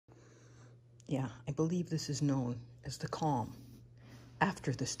Yeah, I believe this is known as the calm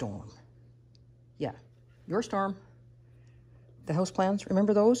after the storm. Yeah, your storm. The house plans,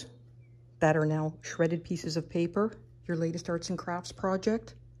 remember those? That are now shredded pieces of paper. Your latest arts and crafts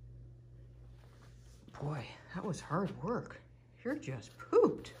project. Boy, that was hard work. You're just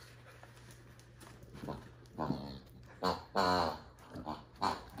pooped.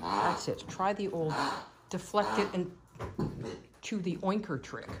 That's it. Try the old deflect it and chew the oinker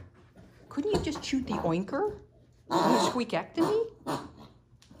trick. Couldn't you just chew the oinker? A squeakectomy?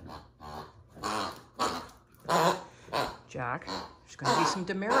 Jack, there's going to be some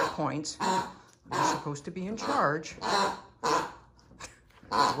demerit points. You're supposed to be in charge.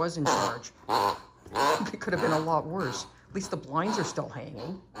 I was in charge. It could have been a lot worse. At least the blinds are still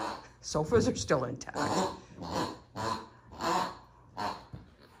hanging. Sofas are still intact.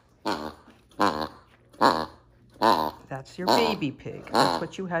 That's your baby pig. That's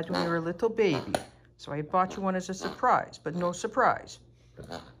what you had when you were a little baby. So I bought you one as a surprise, but no surprise.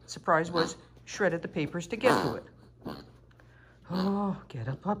 Surprise was shredded the papers to get to it. Oh, get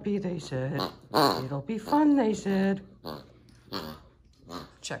a puppy, they said. It'll be fun, they said.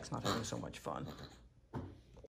 Jack's not having so much fun.